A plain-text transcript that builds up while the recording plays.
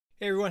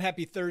Hey everyone,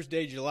 happy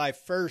Thursday, July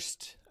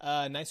 1st.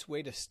 Nice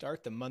way to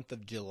start the month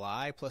of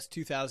July, plus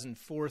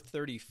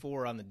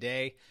 2,434 on the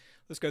day.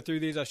 Let's go through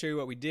these. I'll show you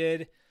what we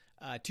did.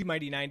 Two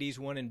mighty 90s,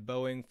 one in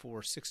Boeing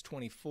for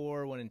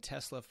 624, one in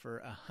Tesla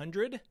for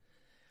 100.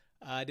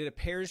 I did a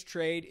pairs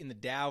trade in the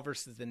Dow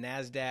versus the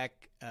NASDAQ,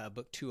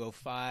 booked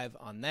 205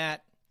 on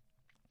that.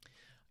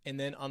 And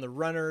then on the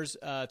runners,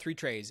 three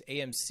trades.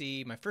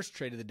 AMC, my first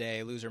trade of the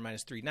day, loser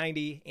minus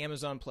 390.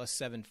 Amazon plus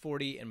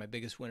 740. And my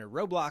biggest winner,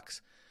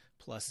 Roblox,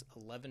 plus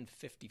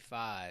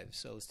 1155.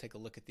 So let's take a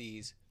look at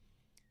these.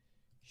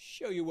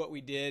 Show you what we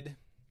did.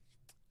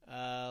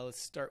 Let's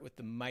start with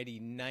the mighty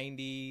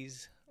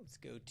 90s. Let's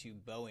go to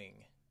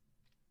Boeing.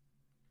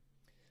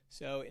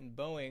 So in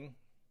Boeing,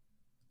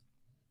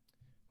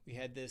 we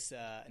had this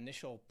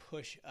initial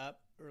push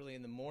up early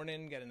in the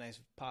morning, got a nice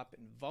pop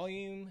in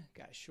volume,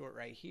 got short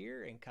right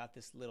here, and caught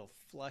this little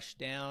flush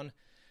down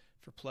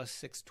for plus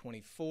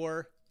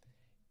 624.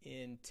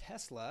 In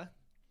Tesla,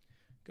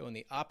 going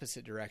the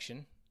opposite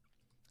direction,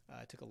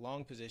 took a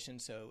long position,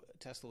 so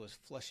Tesla was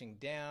flushing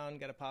down,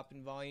 got a pop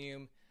in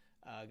volume,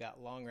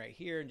 got long right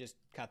here, and just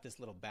caught this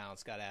little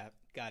bounce, got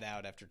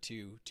out after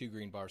two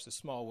green bars, a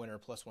small winner,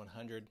 plus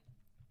 100.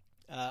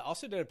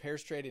 Also did a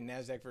pairs trade in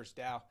NASDAQ versus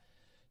Dow,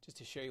 just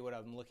to show you what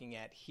I'm looking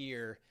at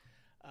here.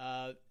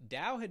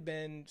 Dow had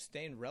been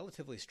staying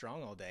relatively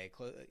strong all day,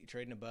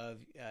 trading above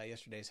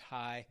yesterday's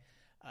high.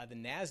 The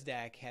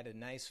NASDAQ had a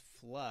nice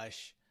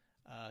flush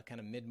kind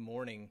of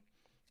mid-morning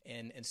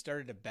and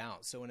started to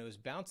bounce. So when it was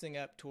bouncing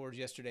up towards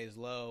yesterday's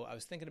low, I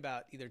was thinking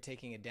about either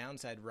taking a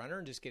downside runner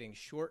and just getting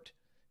short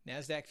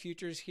NASDAQ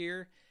futures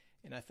here.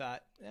 And I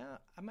thought,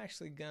 I'm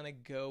actually going to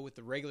go with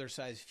the regular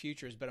size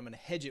futures, but I'm going to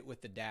hedge it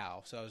with the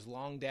Dow. So I was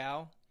long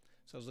Dow.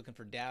 So I was looking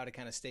for Dow to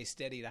kind of stay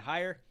steady to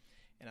higher,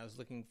 and I was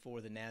looking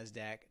for the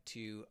NASDAQ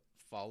to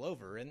fall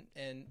over,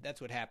 and that's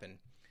what happened.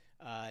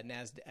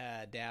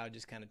 Dow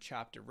just kind of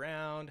chopped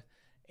around,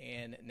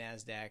 and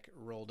NASDAQ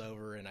rolled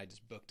over, and I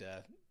just booked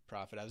a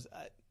profit. I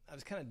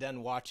was kind of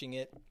done watching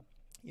it.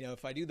 You know,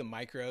 if I do the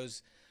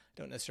micros,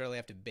 I don't necessarily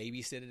have to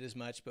babysit it as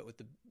much, but with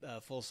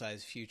the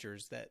full-size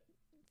futures, that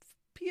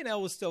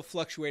P&L was still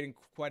fluctuating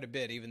quite a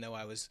bit, even though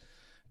I was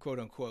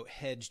quote-unquote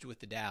hedged with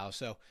the Dow.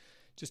 So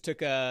just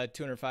took a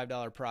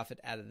 $205 profit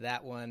out of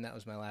that one. That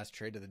was my last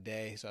trade of the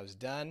day, so I was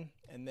done.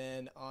 And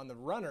then on the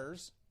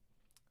runners,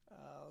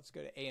 let's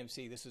go to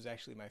AMC. This was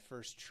actually my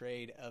first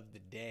trade of the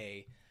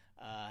day.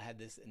 I had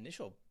this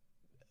initial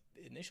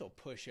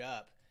push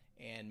up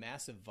and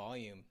massive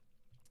volume,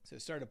 so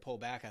it started to pull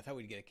back. I thought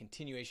we'd get a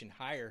continuation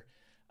higher,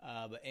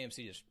 but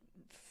AMC just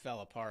fell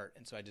apart,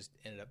 and so I just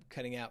ended up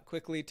cutting out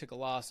quickly. Took a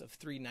loss of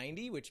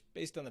 390, which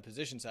based on the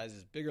position size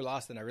is a bigger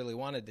loss than I really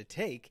wanted to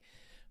take,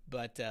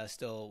 but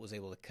still was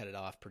able to cut it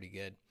off pretty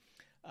good.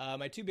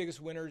 My two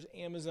biggest winners,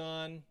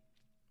 Amazon.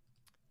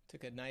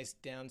 Took a nice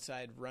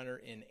downside runner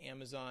in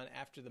Amazon.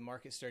 After the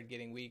market started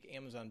getting weak,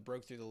 Amazon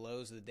broke through the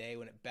lows of the day.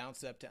 When it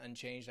bounced up to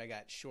unchanged, I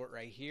got short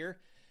right here.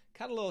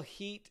 Caught a little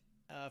heat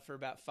for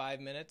about 5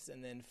 minutes,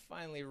 and then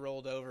finally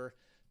rolled over,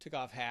 took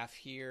off half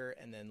here,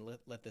 and then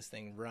let this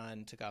thing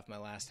run. Took off my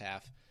last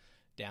half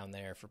down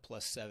there for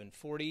plus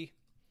 740.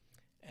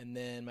 And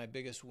then my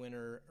biggest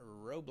winner,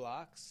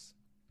 Roblox.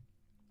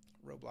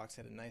 Roblox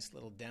had a nice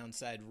little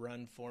downside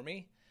run for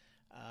me.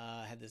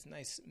 Had this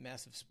nice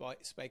massive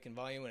spike in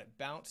volume. When it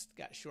bounced,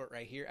 got short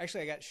right here.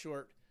 Actually, I got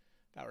short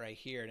about right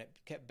here, and it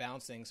kept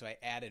bouncing, so I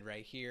added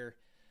right here.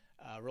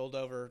 Rolled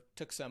over,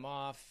 took some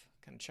off,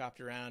 kind of chopped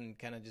around, and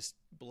kind of just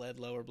bled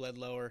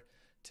lower.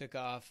 Took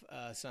off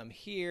some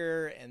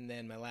here, and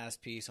then my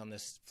last piece on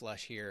this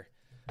flush here,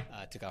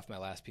 took off my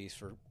last piece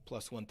for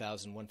plus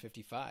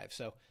 1,155.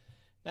 So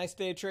nice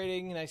day of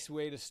trading, nice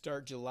way to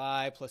start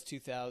July, plus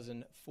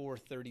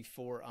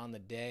 2,434 on the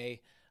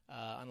day,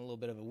 on a little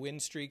bit of a win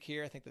streak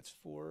here. I think that's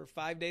 4 or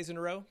 5 days in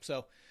a row.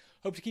 So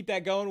hope to keep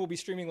that going. We'll be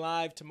streaming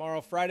live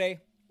tomorrow,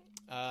 Friday,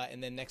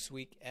 and then next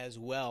week as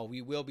well.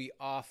 We will be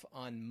off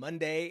on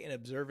Monday in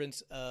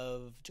observance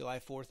of July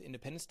 4th,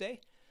 Independence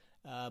Day.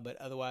 But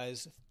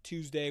otherwise,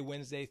 Tuesday,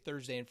 Wednesday,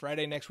 Thursday, and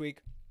Friday next week,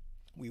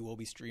 we will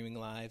be streaming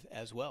live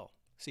as well.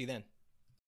 See you then.